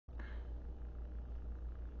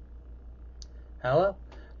Hello,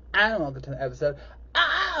 and welcome to the episode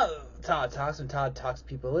of Todd Talks. When Todd Talks,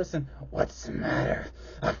 people listen. What's the matter?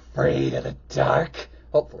 Afraid of the dark?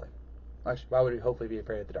 Hopefully. Actually, why would we hopefully be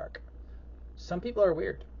afraid of the dark? Some people are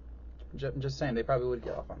weird. I'm just saying, they probably would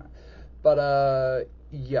get off on that. But,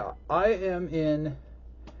 yeah, I am in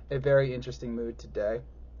a very interesting mood today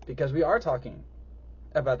because we are talking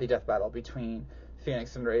about the death battle between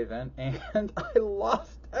Phoenix and Raven, and I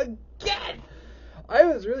lost again! I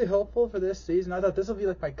was really hopeful for this season. I thought this would be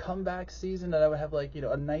like my comeback season, that I would have like,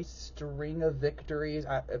 a nice string of victories,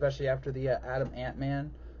 especially after the Adam Ant-Man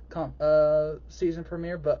season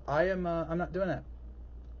premiere. But I'm not doing it.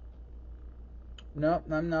 No,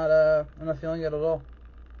 I'm not feeling it at all.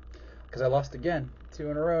 Because I lost again,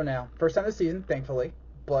 2 in a row now. First time this season, thankfully,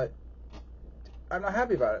 but I'm not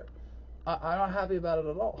happy about it. I'm not happy about it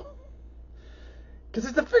at all. Because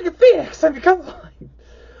it's the freaking Phoenix. Come on.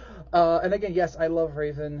 And again, yes, I love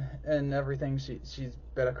Raven and everything. She's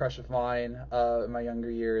been a crush of mine in my younger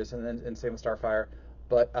years, and same with Starfire.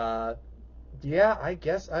 But yeah, I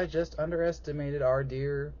guess I just underestimated our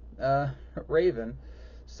dear Raven.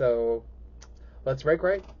 So let's break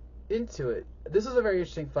right into it. This is a very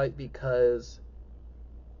interesting fight because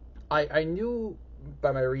I knew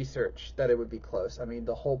by my research that it would be close. I mean,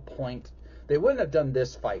 the whole point. They wouldn't have done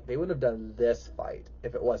this fight. They wouldn't have done this fight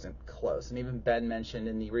if it wasn't close. And even Ben mentioned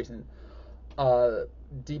in the recent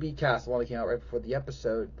DB cast, the one that came out right before the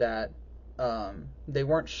episode, that they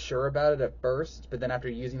weren't sure about it at first, but then after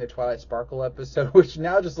using the Twilight Sparkle episode, which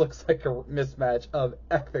now just looks like a mismatch of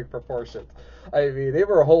epic proportions. I mean, they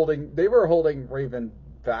were holding Raven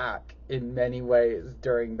back in many ways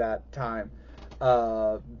during that time.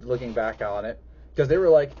 Looking back on it. Because they were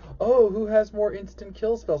like, oh, who has more instant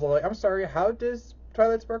kill spells? I'm like, I'm sorry, how does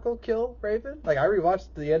Twilight Sparkle kill Raven? Like, I rewatched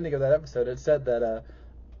the ending of that episode. It said that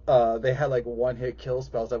they had, like, one-hit kill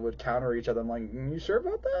spells that would counter each other. I'm like, you sure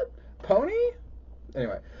about that? Pony?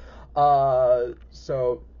 Anyway.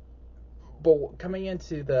 So, but coming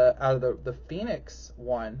into out of the Phoenix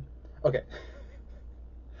one, okay.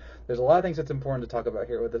 There's a lot of things that's important to talk about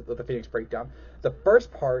here with the Phoenix breakdown. The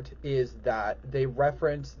first part is that they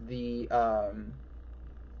reference the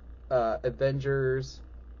Avengers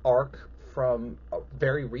arc from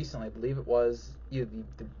very recently. I believe it was either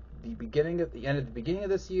the beginning of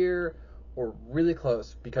this year or really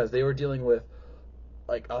close, because they were dealing with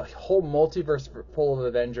like a whole multiverse full of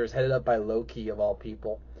Avengers headed up by Loki of all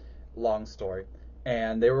people. Long story.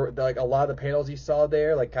 And they were like a lot of the panels you saw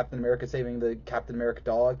there, like Captain America saving the Captain America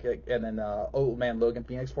dog, and then Old Man Logan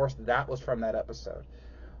Phoenix Force. That was from that episode.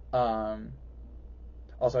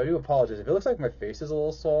 Also, I do apologize if it looks like my face is a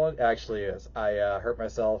little swollen. It actually is. I hurt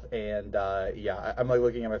myself, and yeah, I'm like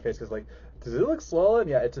looking at my face because like, does it look swollen?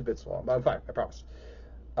 Yeah, it's a bit swollen, but I'm fine. I promise.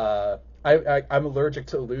 I'm allergic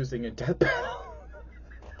to losing in Death Battle.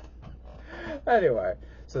 Anyway,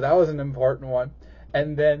 so that was an important one.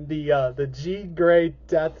 And then the Jean Grey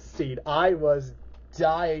death scene, I was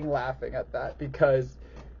dying laughing at that because,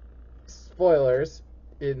 spoilers,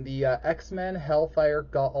 in the X-Men Hellfire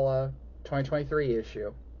Gala 2023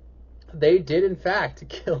 issue, they did in fact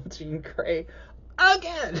kill Jean Grey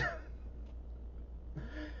again.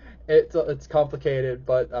 It's complicated,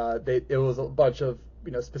 but it was a bunch of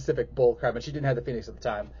specific bull crap, and she didn't have the Phoenix at the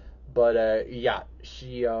time, but yeah,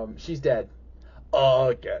 she's dead.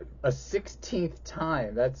 Again, a 16th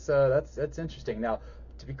time. That's interesting. Now,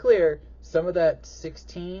 to be clear, some of that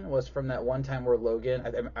 16 was from that one time where Logan,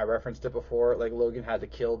 I referenced it before, like Logan had to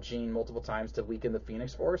kill Jean multiple times to weaken the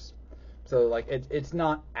Phoenix Force. So like it's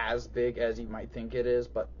not as big as you might think it is,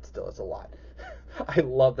 but still it's a lot. I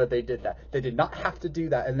love that they did that. They did not have to do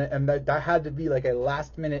that, and that had to be like a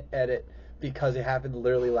last minute edit because it happened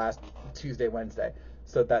literally last Tuesday, Wednesday.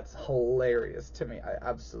 So that's hilarious to me. I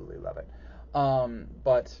absolutely love it.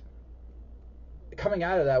 But coming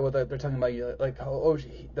out of that, they're talking about like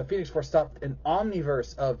the Phoenix Force stopped an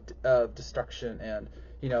omniverse of destruction, and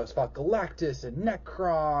it's fought Galactus and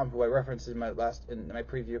Necrom, who I referenced in my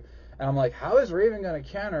preview, and I'm like, how is Raven gonna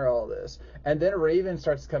counter all this? And then Raven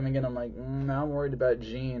starts coming in. I'm like, I'm worried about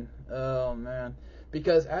Jean. Oh man,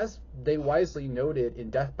 because as they wisely noted in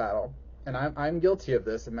Death Battle, and I'm guilty of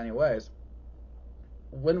this in many ways,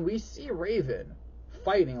 when we see Raven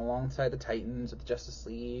fighting alongside the Titans or the Justice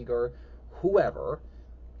League or whoever,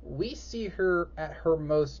 we see her at her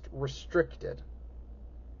most restricted.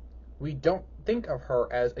 We don't think of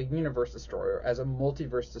her as a universe destroyer, as a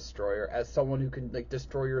multiverse destroyer, as someone who can like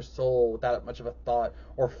destroy your soul without much of a thought,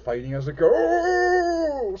 or fighting as a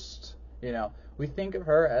ghost. We think of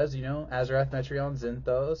her as Azarath, Metreon,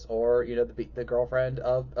 Zinthos, or the girlfriend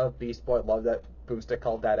of Beast Boy. Love that Boomstick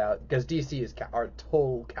called that out, because DC are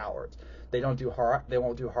total cowards. They won't do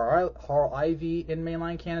horror Ivy in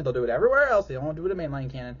mainline canon. They'll do it everywhere else. They won't do it in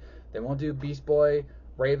mainline canon. They won't do Beast Boy,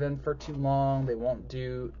 Raven for too long. They won't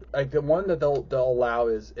do, like, the one that they'll allow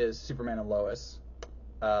is Superman and Lois.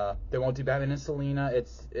 They won't do Batman and Selina.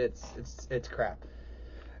 It's crap.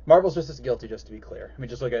 Marvel's just as guilty, just to be clear. I mean,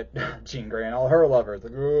 just look at Jean Grey and all her lovers.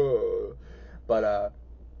 Like, ugh. But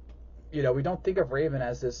we don't think of Raven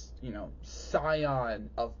as this, scion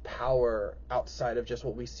of power outside of just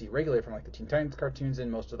what we see regularly from, like, the Teen Titans cartoons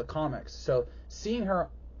and most of the comics. So seeing her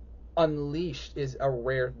unleashed is a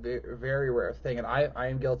rare, very rare thing, and I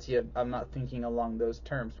am guilty of, I'm not thinking along those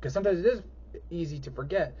terms, because sometimes it is easy to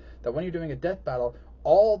forget that when you're doing a death battle,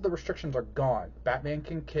 all the restrictions are gone. Batman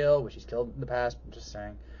can kill, which he's killed in the past, I'm just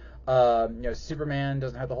saying. Superman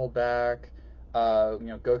doesn't have to hold back.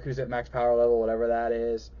 Goku's at max power level, whatever that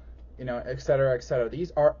is, et cetera, et cetera.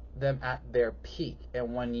 These are them at their peak,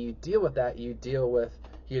 and when you deal with that, you deal with,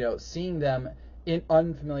 seeing them in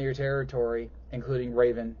unfamiliar territory, including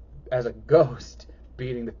Raven as a ghost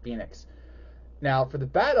beating the Phoenix. Now, for the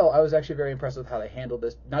battle, I was actually very impressed with how they handled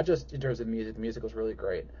this, not just in terms of music. The music was really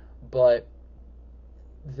great, but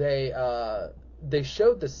they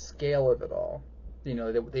showed the scale of it all.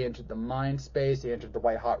 They entered the mind space, they entered the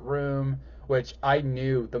white hot room, which I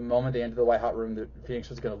knew the moment they entered the white hot room that Phoenix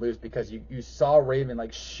was going to lose, because you saw Raven,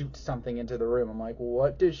 like, shoot something into the room. I'm like,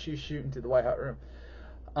 what did she shoot into the white hot room?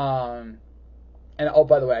 And oh,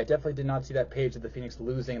 by the way, I definitely did not see that page of the Phoenix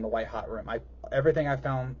losing in the white hot room. Everything I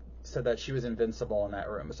found said that she was invincible in that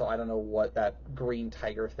room, so I don't know what that green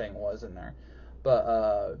tiger thing was in there.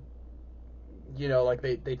 But like,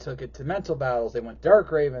 they took it to mental battles. They went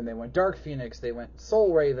Dark Raven, they went Dark Phoenix, they went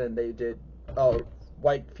Soul Raven, they did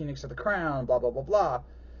White Phoenix of the Crown, blah blah blah blah.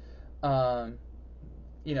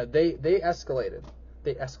 They escalated.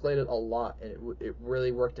 They escalated a lot, and it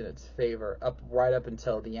really worked in its favor right up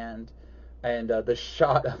until the end. And the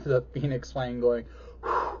shot of the Phoenix flame going,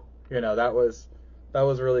 that was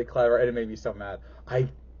really clever, and it made me so mad. I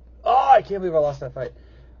can't believe I lost that fight.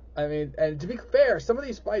 I mean, and to be fair, some of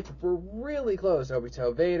these fights were really close.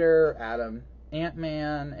 Obito Vader, Adam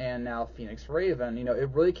Ant-Man, and now Phoenix Raven. It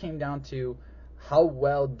really came down to how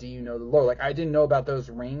well do you know the lore. Like, I didn't know about those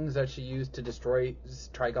rings that she used to destroy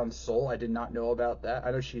Trigon's soul. I did not know about that. I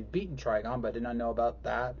know she had beaten Trigon, but I did not know about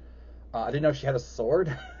that. I didn't know she had a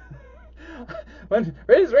sword. When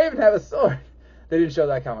does Raven have a sword? They didn't show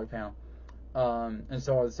that comic panel. And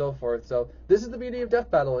so on and so forth. So this is the beauty of Death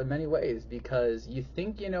Battle in many ways, because you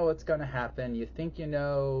think you know what's going to happen, you think you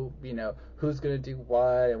know who's going to do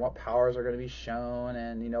what, and what powers are going to be shown,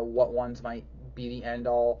 and what ones might be the end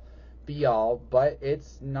all be all, but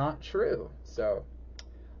it's not true. So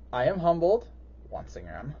I am humbled once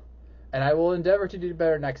again, and I will endeavor to do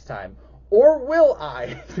better next time. Or will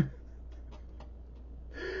I?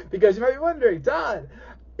 Because you might be wondering, Todd,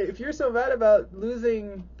 if you're so mad about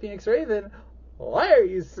losing Phoenix Raven, why are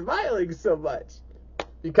you smiling so much?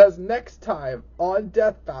 Because next time on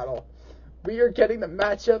Death Battle, we are getting the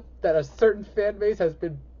matchup that a certain fan base has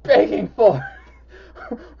been begging for.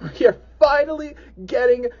 We are finally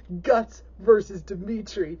getting Guts versus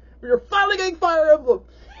Dimitri. We are finally getting Fire Emblem.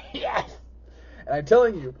 Yes! And I'm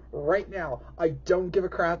telling you, right now, I don't give a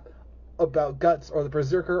crap about Guts or the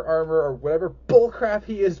Berserker armor or whatever bullcrap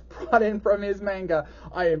he has brought in from his manga.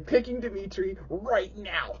 I am picking Dimitri right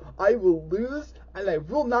now. I will lose, and I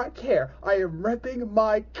will not care. I am repping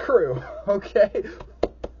my crew, okay?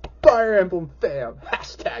 Fire Emblem fam.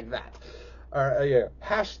 Hashtag that. Yeah.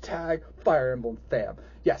 Hashtag Fire Emblem fam.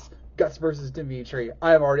 Yes, Guts versus Dimitri.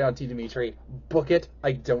 I am already on Team Dimitri. Book it.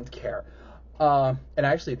 I don't care. And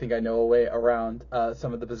I actually think I know a way around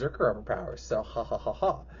some of the Berserker armor powers, so ha ha ha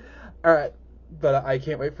ha. Alright, but I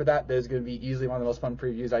can't wait for that. That is going to be easily one of the most fun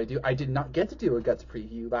previews I do. I did not get to do a Guts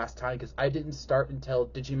preview last time because I didn't start until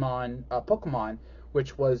Digimon Pokemon,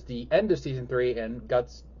 which was the end of Season 3, and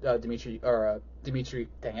Guts, Dimitri,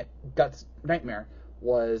 dang it, Guts Nightmare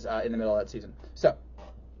was in the middle of that season. So,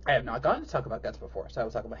 I have not gotten to talk about Guts before, so I will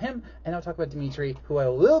talk about him, and I'll talk about Dimitri, who I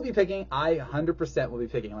will be picking. I 100% will be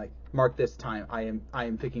picking. Like, mark this time, I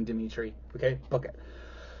am picking Dimitri. Okay, book it,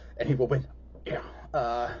 and he will win. Yeah.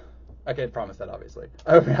 I can't promise that, obviously.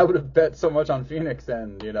 I would have bet so much on Phoenix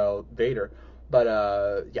and Vader,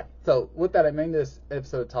 but yeah. So with that, I'm ending this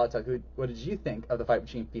episode of Todd Talk. What did you think of the fight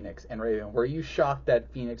between Phoenix and Raven? Were you shocked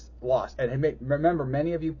that Phoenix lost? And remember,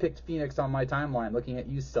 many of you picked Phoenix on my timeline. Looking at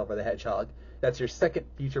you, Silver the Hedgehog. That's your second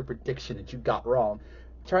future prediction that you got wrong.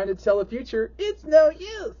 Trying to tell the future, it's no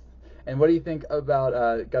use. And what do you think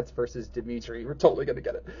about Guts versus Dimitri? We're totally going to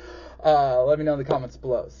get it. Let me know in the comments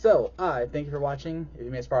below. So, thank you for watching. If you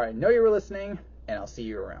made it far, I know you were listening. and I'll see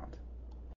you around.